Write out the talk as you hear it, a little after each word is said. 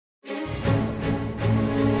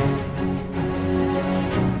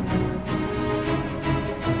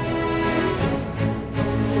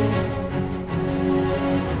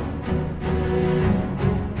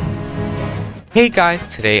Hey guys,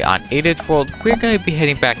 today on Aden's World, we're going to be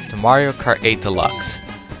heading back to Mario Kart 8 Deluxe.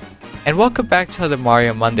 And welcome back to another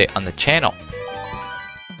Mario Monday on the channel.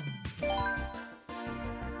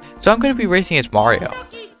 So I'm going to be racing as Mario.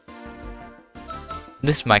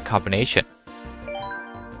 This is my combination.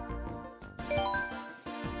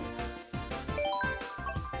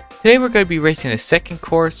 Today we're going to be racing the second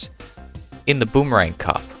course in the Boomerang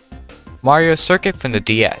Cup, Mario Circuit from the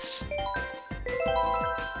DS.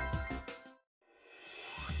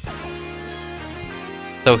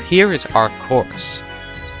 So here is our course.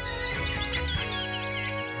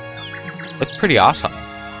 Looks pretty awesome.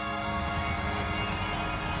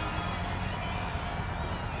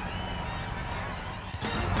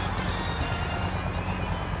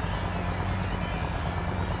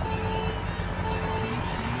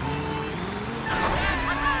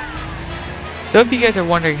 So if you guys are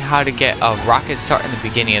wondering how to get a rocket start in the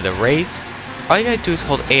beginning of the race, all you gotta do is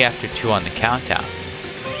hold A after 2 on the countdown.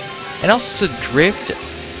 And also to drift,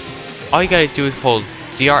 all you gotta do is hold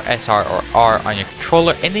ZR, SR, or R on your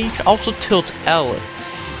controller, and then you can also tilt L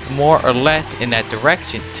more or less in that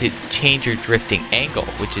direction to change your drifting angle,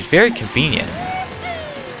 which is very convenient.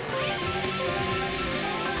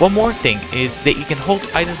 One more thing is that you can hold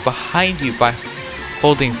items behind you by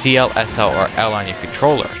holding ZL, SL, or L on your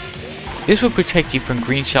controller. This will protect you from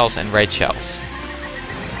green shells and red shells.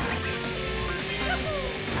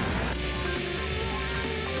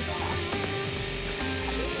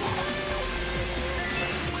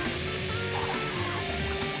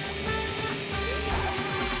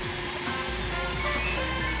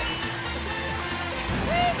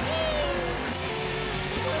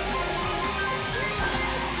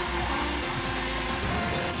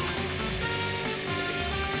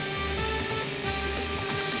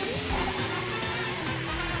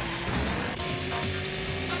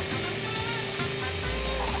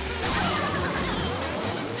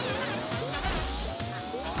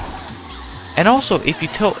 And also, if you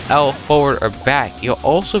tilt L forward or back, you'll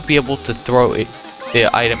also be able to throw the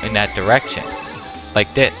item in that direction,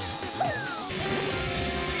 like this.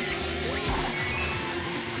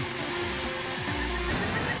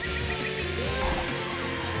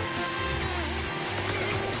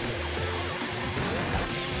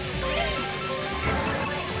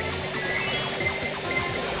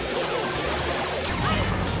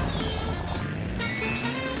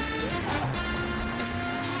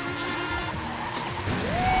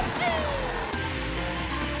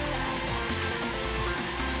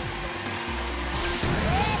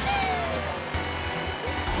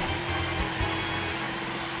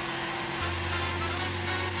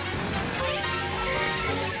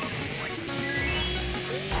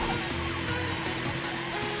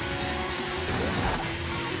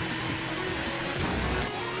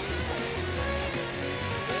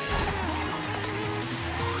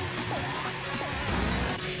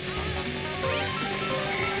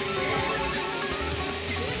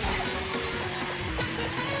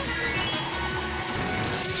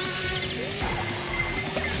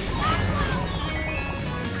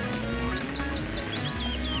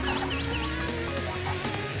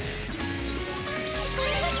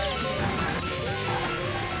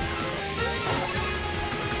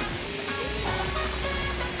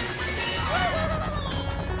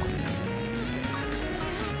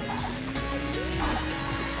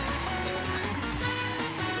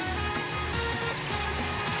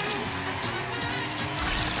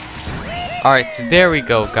 Alright, so there we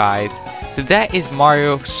go, guys. So that is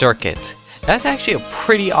Mario Circuit. That's actually a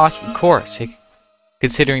pretty awesome course,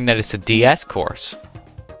 considering that it's a DS course.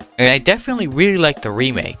 And I definitely really like the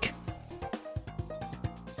remake.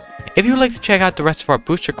 If you would like to check out the rest of our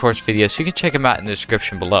booster course videos, you can check them out in the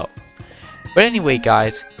description below. But anyway,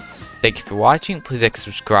 guys, thank you for watching. Please like,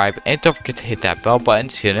 subscribe, and don't forget to hit that bell button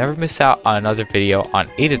so you'll never miss out on another video on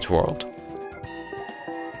Aden's World.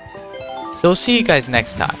 So we'll see you guys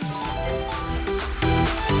next time.